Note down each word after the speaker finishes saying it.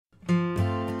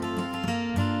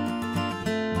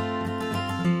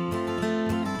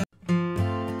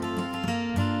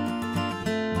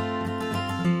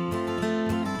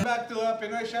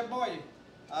there, Chef Boy.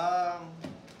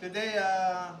 Today,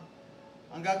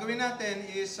 ang gagawin natin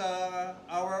is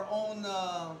our own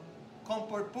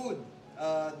comfort food.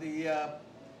 The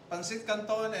Pancit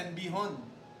Canton and Bihon.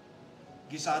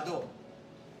 Guisado.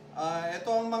 Ito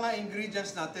ang mga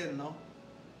ingredients natin, no?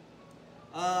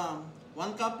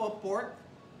 1 cup of pork,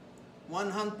 1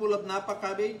 handful of napa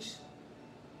cabbage,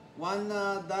 1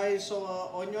 dice of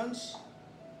onions.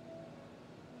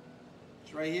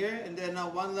 It's right here, and then 1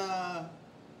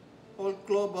 whole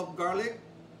clove of garlic,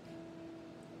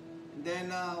 and then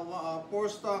 4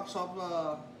 stalks of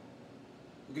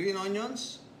green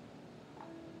onions,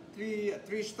 3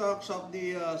 stalks of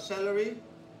the celery,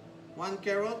 1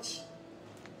 carrots,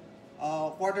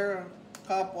 1/4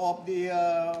 cup of the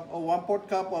 1/4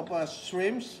 cup of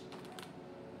shrimps,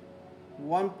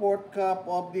 1/4 cup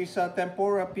of this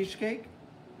tempura fish cake,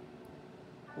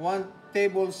 1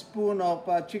 tablespoon of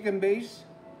chicken base,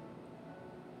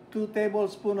 2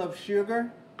 tablespoons of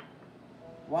sugar,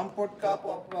 1/4 cup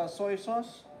of soy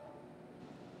sauce,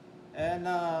 and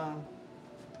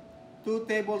 2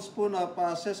 tablespoons of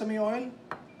sesame oil,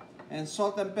 and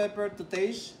salt and pepper to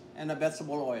taste, and a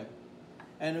vegetable oil.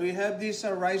 And we have these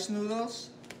rice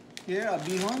noodles here, a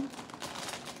Bihon,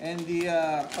 and the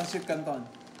Pancit Canton.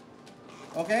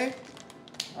 Okay?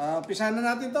 Umpisahan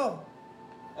na natin to.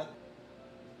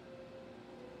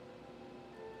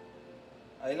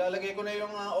 Ilalagay ko na yung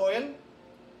oil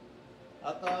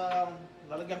at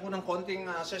lalagyan ko ng konting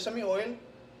sesame oil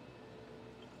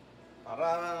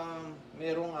para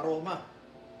mayroong aroma.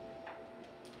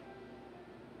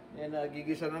 Yan,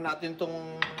 gigisa na natin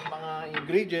tong mga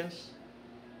ingredients.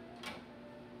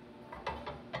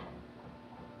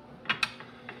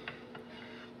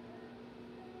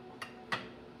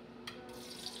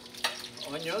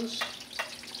 Onions.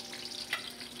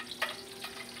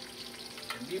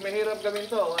 Hindi mahirap gawin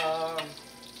to.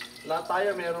 Lahat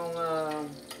tayo merong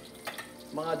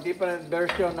mga different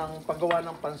version ng paggawa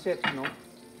ng pansit, no?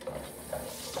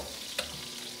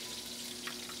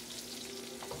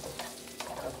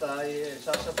 At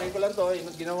sasapay ko lang to,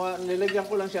 nilagyan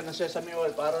ko lang siya ng sesame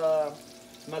oil para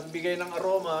magbigay ng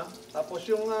aroma. Tapos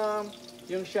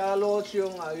yung shallots,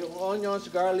 yung onions,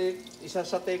 garlic,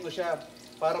 isasatay ko siya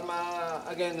para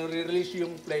again re-release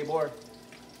yung flavor.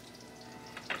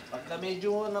 Pagka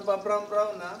medyo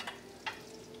nababrown na,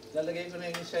 lalagay ko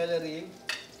na yung celery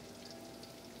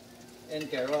and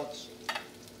carrots.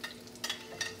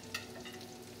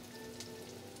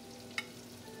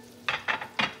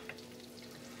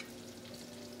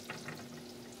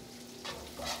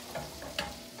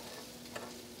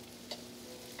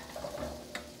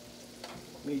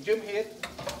 Medium heat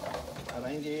para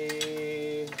hindi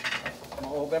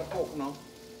ma-overcook, no?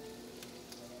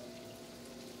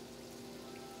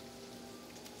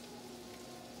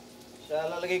 Siya,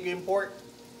 lalagay ko yung pork.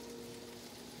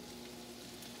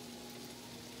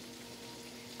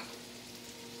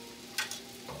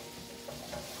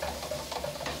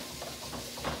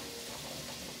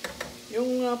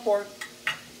 Yung pork,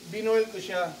 binoil ko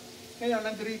siya. Kaya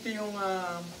nag-riti yung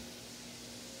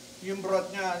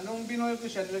broth niya. Nung binoil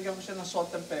ko siya, nilagyan ko siya ng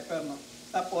salt and pepper, no?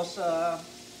 Tapos,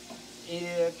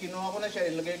 kinuha ko na siya,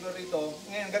 ilagay ko rito.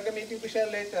 Ngayon, gagamitin ko siya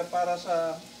later para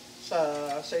sa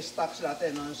stocks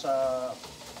natin, no?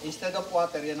 Instead of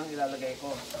water, yan ang ilalagay ko.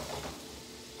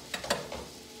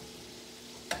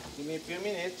 Give me a few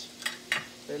minutes.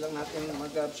 Kailangan natin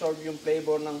mag-absorb yung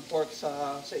flavor ng pork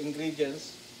sa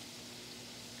ingredients.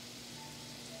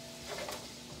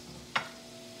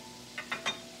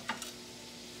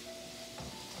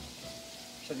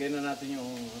 Sagay na natin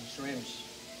yung shrimps.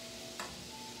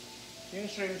 Yung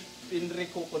shrimps,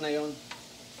 pinriko ko na yon.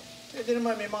 Pwede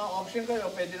naman, may mga option kayo.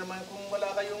 Pwede naman kung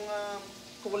wala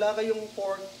kayong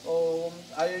pork o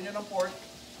ayaw nyo ng pork,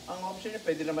 ang option nyo,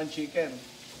 pwede naman chicken.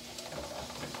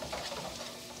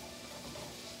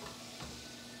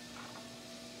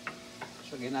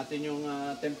 Sagay natin yung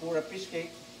tempura fish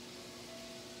cake.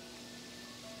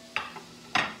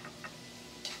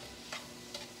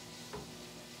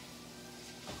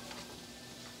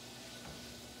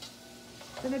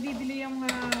 So, nabibili yung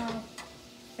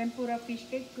tempura fish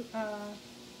cake?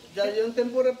 Yung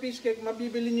tempura fish cake,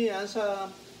 mabibili niyo yan sa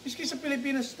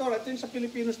Filipino store. Ito yung sa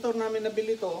Filipino store namin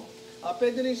nabili to.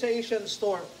 Pwede rin sa Asian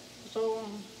store. So,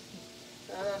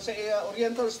 sa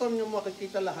Oriental store nyo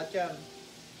makikita lahat yan.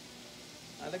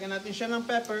 Lagyan natin siya ng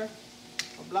pepper,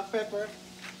 black pepper.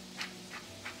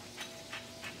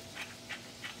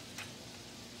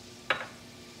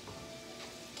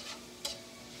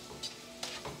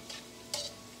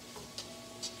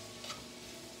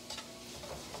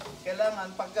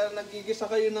 Kailangan pagka nagigisa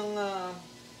kayo ng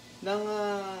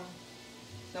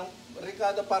ng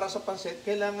ricado para sa pancit,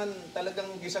 kailangan talagang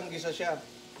gisang-gisa siya.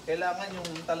 Kailangan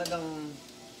yung talagang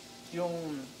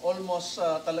yung almost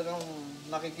talagang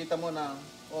nakikita mo na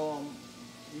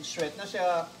sweat na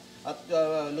siya at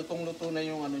lutong-luto na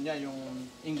yung ano niya, yung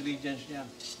ingredients niya.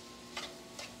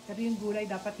 Pero yung gulay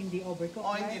dapat hindi overcooked.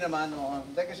 Oh, hindi naman.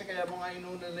 Dahil kasi kaya mo nga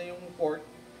inuna na yung pork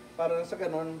para sa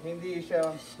ganun, hindi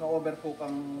siya na-overcook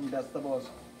ang vegetables.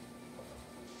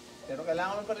 Pero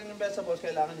kailangan mo pa rin yung vegetables,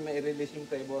 kailangan may release yung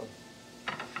flavor.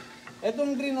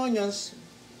 Etong green onions,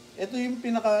 ito yung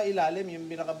pinaka-ilalim, yung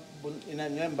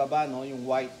yung baba, no? Yung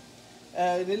white.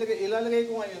 Ilalagay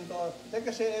ko ngayon to. Dahil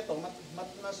kasi ito,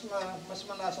 mas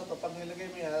malasa to pag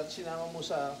nilagay mo yan at sinama mo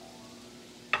sa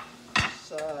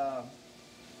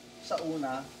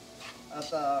una at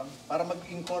para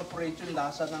mag-incorporate yung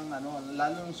lasa ng ano,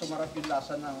 lalo nung sumarap yung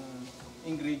lasa ng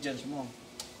ingredients mo.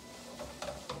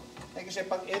 Kasi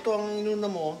pag ito ang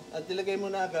inuna mo at ilagay mo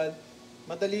na agad,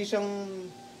 madali siyang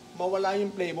mawala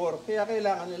yung flavor. Kaya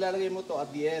kailangan ilalagay mo to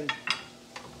at the end.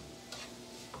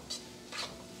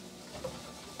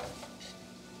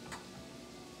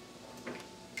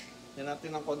 Yan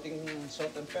natin ng konting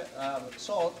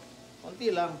salt,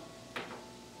 konti lang.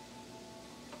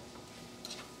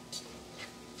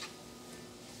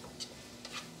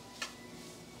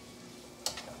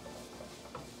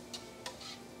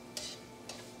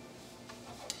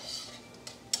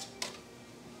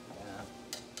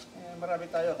 Marami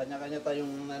tayo, kanya-kanya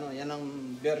tayong ano, yan ang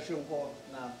version ko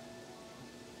na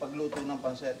pagluto ng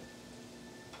pancit.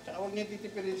 Tsaka huwag niyo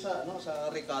titipirin sa ano, sa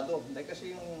ricado. Dahil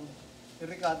kasi yung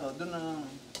ricado, doon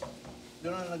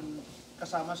na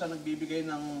kasama sa nagbibigay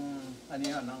ng ano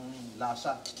yan, ng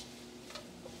lasa.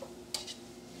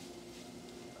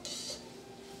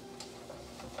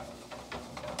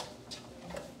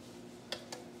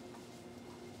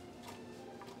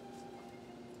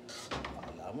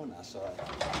 Mo nasa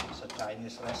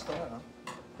Chinese restaurant, no?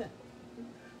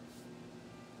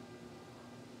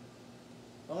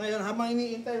 O ngayon, habang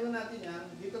iniintay mo natin yan,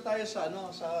 dito tayo sa ano,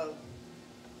 ang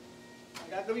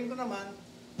gagawin ko naman,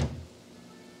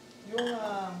 yung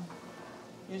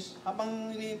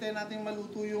habang iniintay natin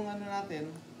maluto yung ano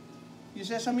natin, yung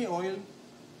sesame oil,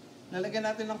 lalagyan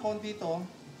natin ng konti ito,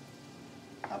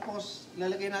 tapos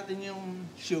lalagay natin yung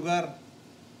sugar.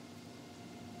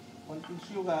 Konting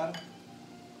sugar,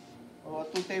 o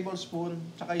 2 tablespoon,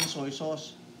 tsaka yung soy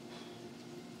sauce.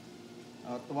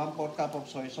 1/4 cup of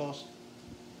soy sauce.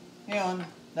 Ngayon,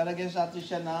 lalagyan sa atin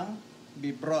siya ng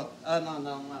beef broth. What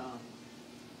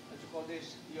you call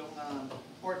this? Yung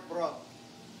pork broth.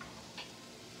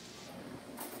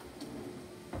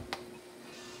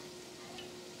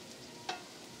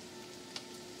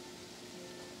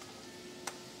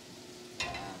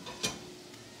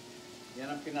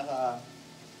 Yan ang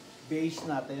pinaka-base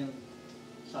natin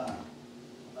sa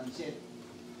pancit.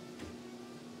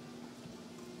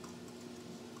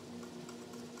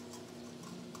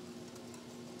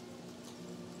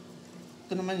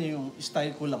 Ito naman yung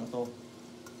style ko lang to.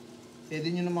 Pwede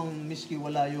nyo namang miski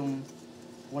wala yung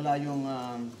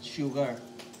sugar.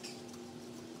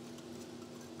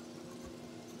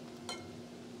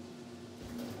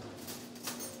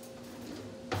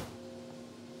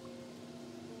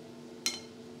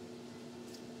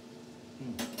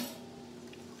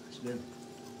 Good.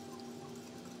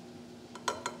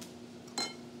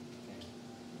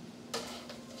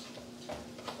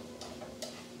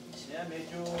 Yeah,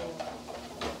 medyo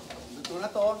luto na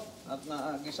to at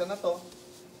nagisa na to.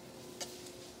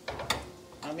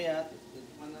 Mamaya,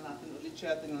 tikman na natin ulit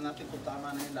siya. Tingnan natin kung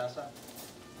tama na yung lasa.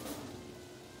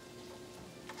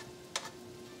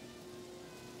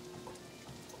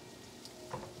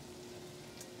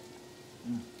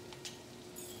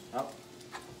 Up.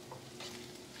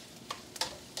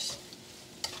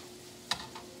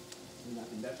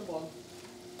 Vegetable.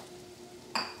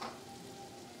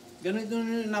 Ganito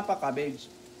yung napa-cabbage.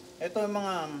 Ito yung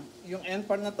yung end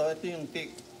part na to, ito yung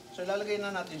thick. So ilalagay na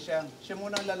natin siya. Siya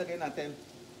muna ilalagay natin.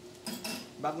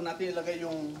 Bago natin ilagay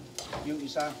yung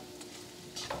isa.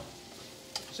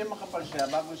 Kasi makapal siya,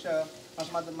 mas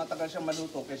matagal siya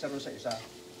maluto kaysa rin sa isa.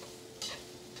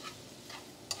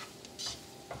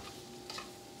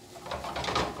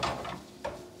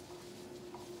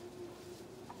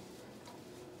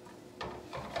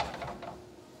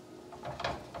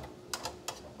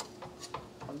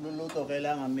 Pagluluto,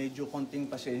 kailangan medyo konting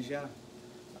pasensya.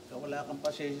 Pagka wala kang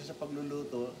pasensya sa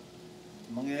pagluluto,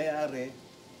 mangyayari,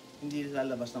 hindi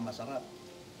lalabas na masarap.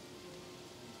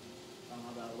 Tama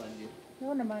ba, Wendy?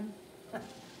 Oo naman.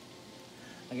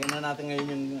 Lagyan na natin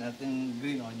ngayon yung ating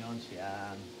green onions.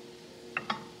 Yan.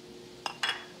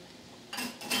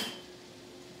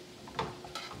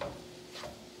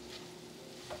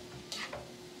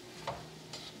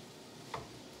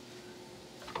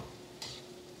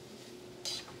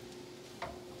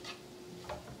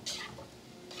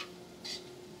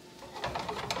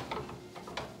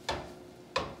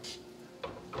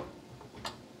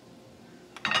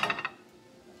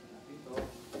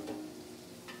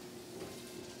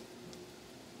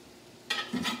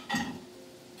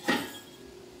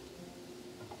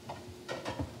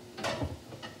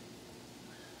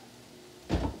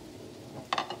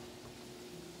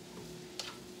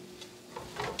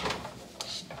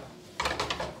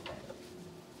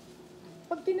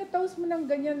 Pag tinatoast mo ng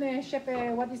ganyan eh, chef,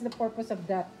 what is the purpose of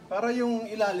that? Para yung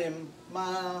ilalim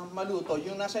maluto,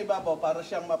 yung nasa ibabaw para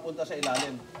siyang mapunta sa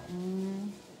ilalim.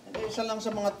 Isa lang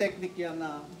sa mga technique yan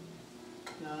na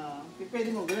pwede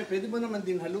mo gawin, pwede mo naman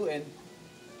din haluin.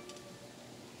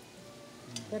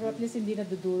 Pero at least hindi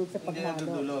nadudurog sa Hindi paghalo.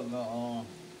 nadudulog, oo.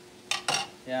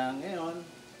 Kaya ngayon,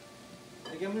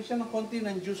 lagyan mo siya ng konti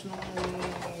ng juice nung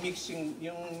mixing,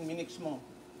 yung minix mo.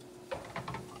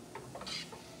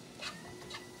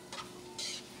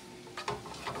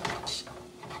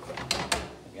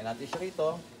 Lagyan natin siya rito.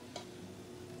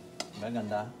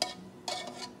 Maganda.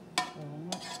 Oo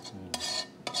nga.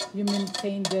 You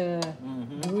maintain the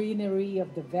greenery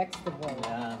of the vegetable.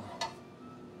 Ayan.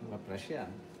 Ma-fresh yan.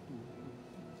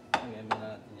 Lagyan mo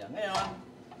na natin yan. Ngayon,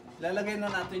 lalagay na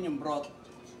natin yung broth.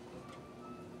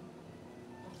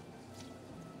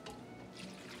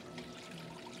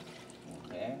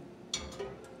 Okay.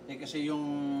 Kasi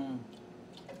yung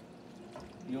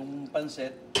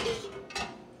pancit,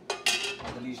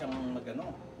 madali siyang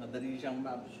madali siyang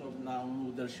ma-absorb ng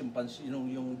noodles yung pancit,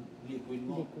 yung liquid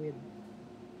mo. Liquid.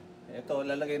 Ito,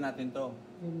 lalagay natin to.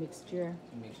 Yung mixture.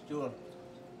 Mixture.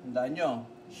 Tandaan nyo,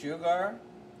 sugar,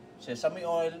 sesame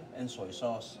oil, and soy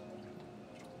sauce.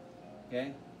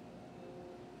 Okay?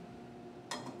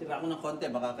 Tira ko ng konti,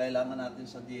 baka kailangan natin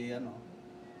sa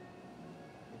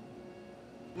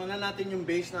Mana natin yung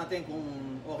base natin kung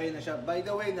okay na siya. By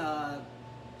the way,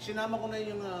 sinama ko na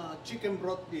yung chicken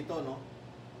broth dito, no?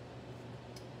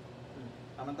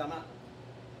 Tama-tama.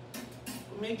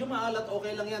 Medyo maalat,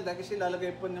 okay lang yan dahil kasi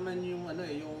lalagay po naman yung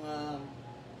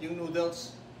yung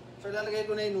noodles. So lalagay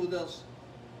ko na yung noodles.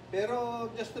 Pero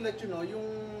just to let you know, yung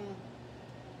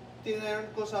tinurn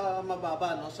ko sa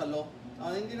mababa, no, sa low.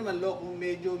 Hindi naman low, kung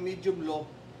medyo medium low.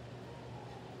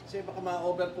 Kasi baka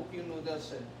ma-overcook yung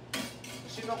noodles eh.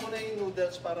 Sino ko na yung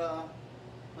noodles para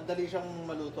madali siyang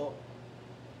maluto.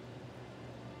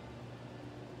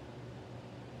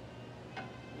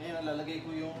 Ngayon lalagay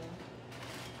ko yung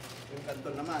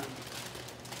Canton naman.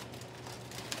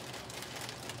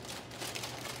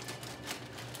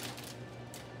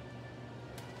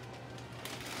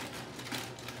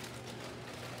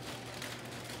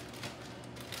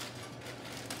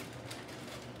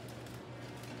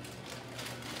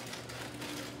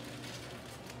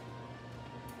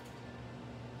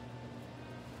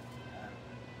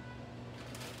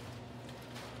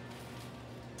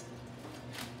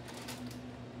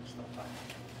 Gusto pa.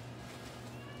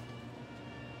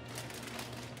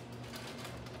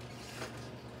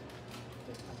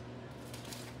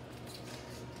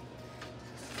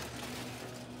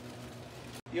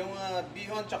 Yung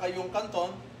Bihon tsaka yung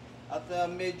Canton at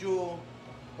medyo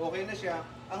okay na siya.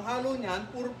 Ang halo niyan,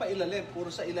 puro pa ilalim,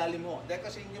 puro sa ilalim mo. Dahil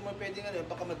kasi hindi mo pwedeng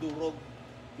baka madurog,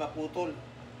 maputol.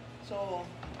 So,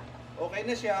 okay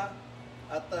na siya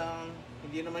at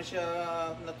hindi naman siya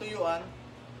natuyuan.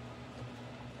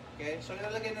 Okay, so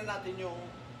ilalagay na natin yung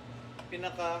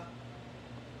pinaka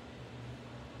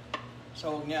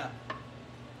sahog niya.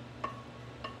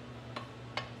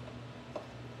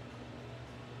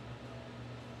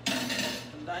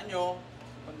 Tandaan nyo,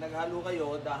 pag naghalo kayo,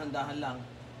 dahan-dahan lang.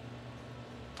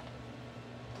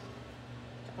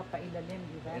 Tsaka pailalim,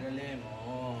 di ba? Ilalim,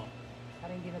 oo.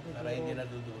 Para hindi nadudurog. Para hindi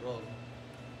nadudurog.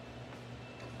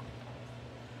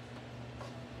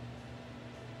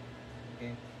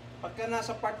 Okay. Pagka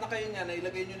nasa part na kayo niya, na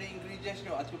ilagay nyo na yung ingredients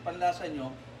nyo at yung panlasa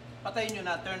nyo, patayin nyo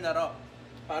na, turn na raw.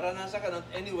 Para nasa ganun,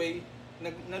 anyway,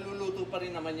 naluluto pa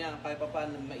rin naman yan, kahit pa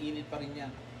paano, mainit pa rin yan.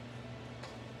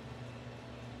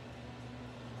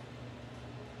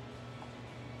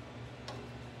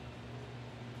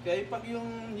 Kaya pag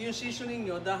yung seasoning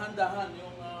nyo, dahan-dahan,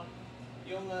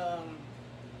 yung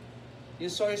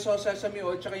soy sauce, sesame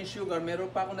oil, tsaka yung sugar, meron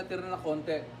pa ako natira na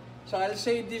konti. So I'll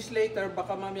save this later,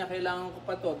 baka mamaya kailangan ko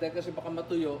pa to, dahil kasi baka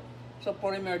matuyo. So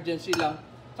for emergency lang.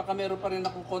 Tsaka meron pa rin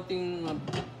akong konting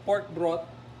pork broth.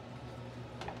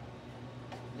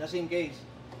 Just in case.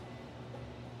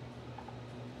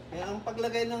 Kaya ang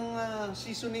paglagay ng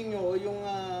seasoning nyo,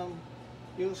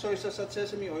 yung soy sauce at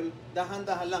sesame oil,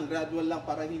 dahan-dahan lang, gradual lang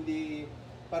para hindi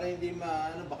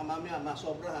baka mamaya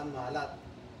masobrahan, maalat.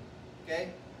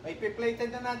 Okay? Ay ipi-plated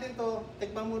na natin to.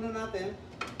 Tikman muna natin.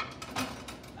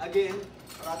 Again,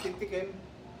 para ating tikim.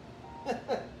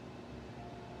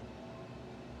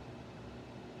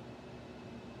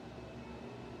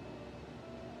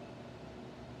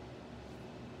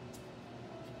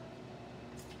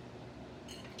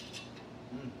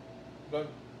 Good.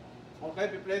 Okay,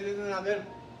 ipi-plate na natin.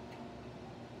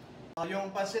 Yung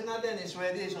pancit natin is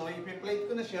ready, so ipi-plate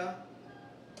ko na siya.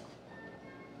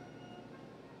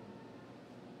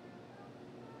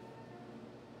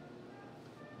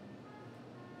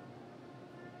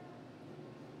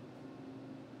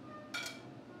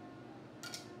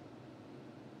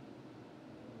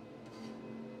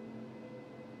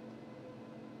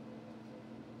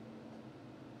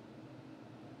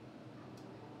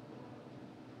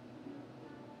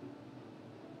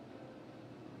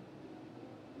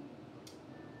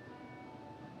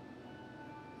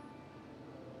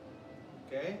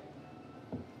 Okay.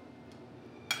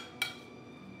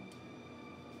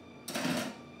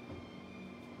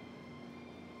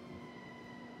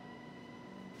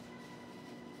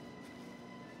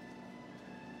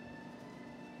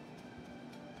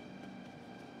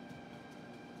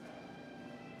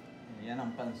 Yan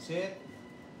ang pancit.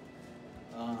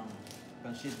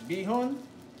 Pancit Bihon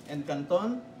and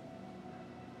Canton.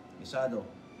 Guisado.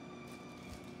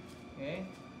 Okay.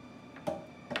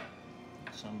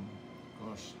 Some, of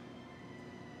course,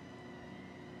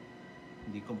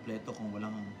 hindi kompleto kung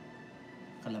walang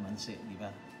kalamansi, di ba?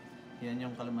 Yan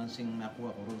yung kalamansing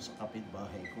nakuha ko rin sa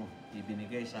kapitbahay ko.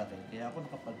 Ibinigay sa akin. Kaya ako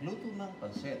nakapagluto ng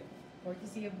pancit.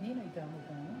 Courtesy of Nino, ikaw mo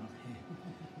ka, no? Okay.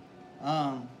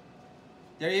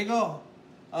 There you go.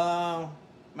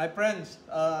 My friends,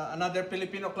 another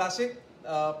Filipino classic,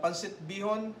 Pancit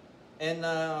Bihon and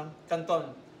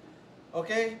Canton.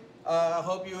 Okay, I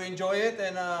hope you enjoy it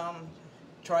and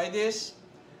try this.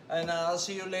 And I'll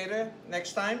see you later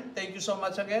next time. Thank you so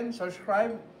much again.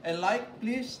 Subscribe and like,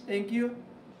 please. Thank you.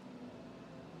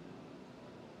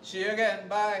 See you again.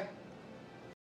 Bye.